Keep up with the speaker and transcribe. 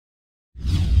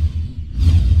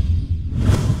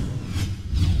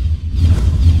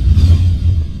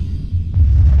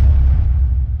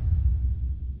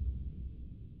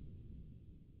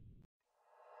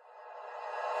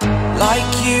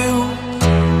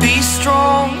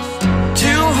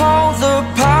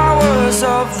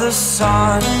the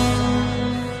sun.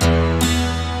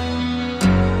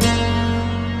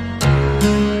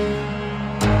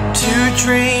 To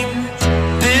dream,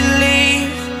 believe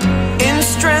in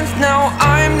strength. Now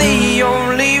I'm the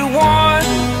only one,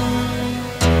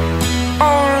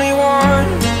 only one.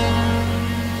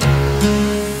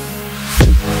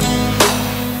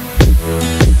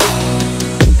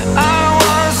 I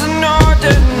was an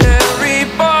ordinary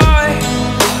boy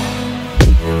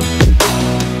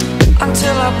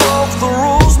until I broke the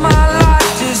rules, my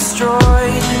life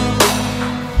destroyed,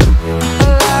 a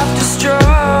life destroyed.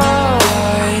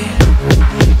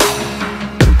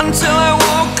 Until I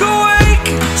woke awake,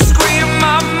 scream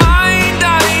my mind, I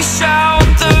shout,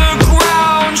 the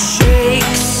ground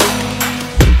shakes.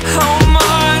 How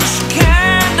much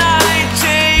can I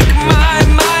take? My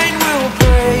mind will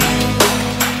break.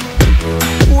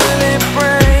 Will it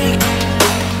break?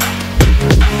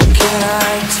 Can I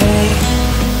take?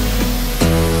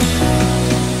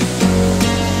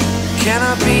 Can I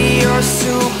be your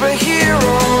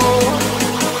superhero?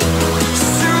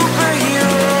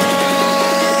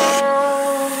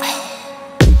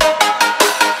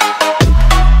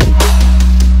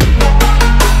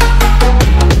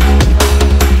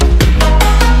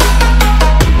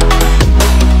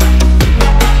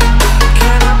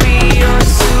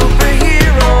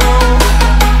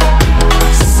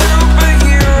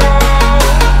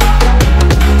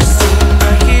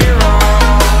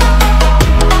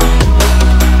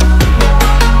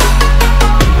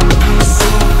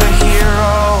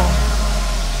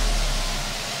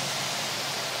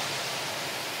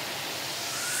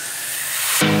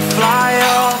 Fly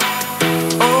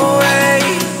away.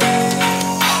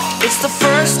 It's the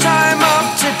first time of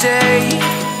today.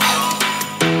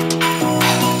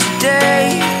 Today.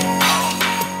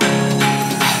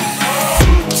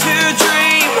 To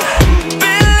dream,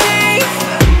 believe.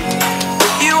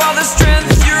 You are the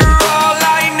strength, you're all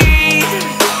I need.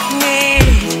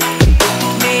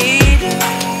 Need.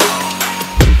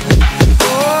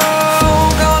 Oh,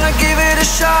 gonna give it a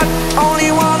shot.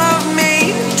 Only one of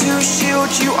me to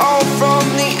shield you all from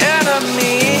the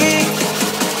enemy.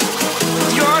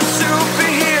 You're a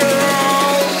superhero.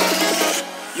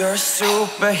 You're a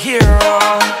superhero.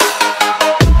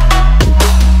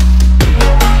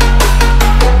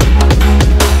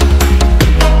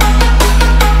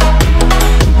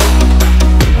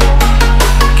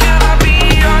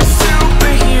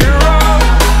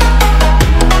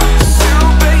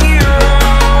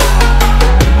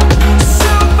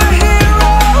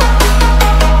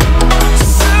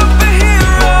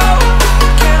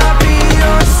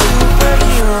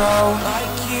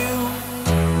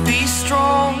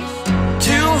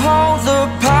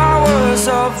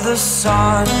 Of the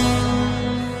sun.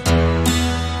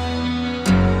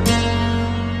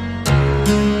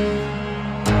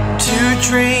 To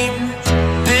dream,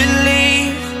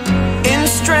 believe in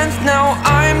strength. Now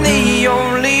I'm the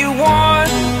only one,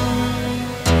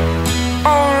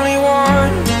 only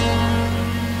one.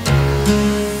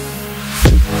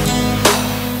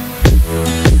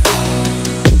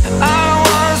 I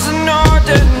was an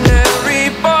ordinary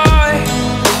boy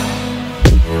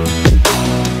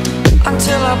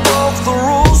until I broke the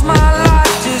rules, my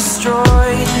life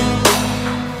destroyed,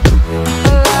 a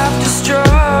life destroyed.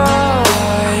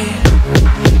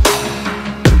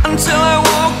 Until I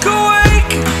woke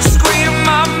awake, scream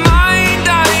my mind,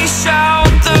 I shout,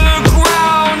 the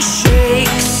ground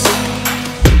shakes.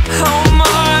 How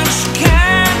much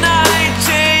can I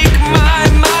take? My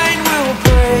mind will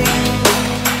break.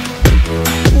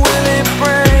 Will it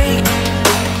break?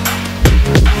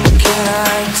 Can I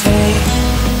take?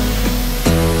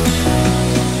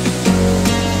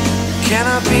 Can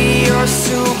I be your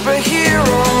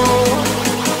superhero?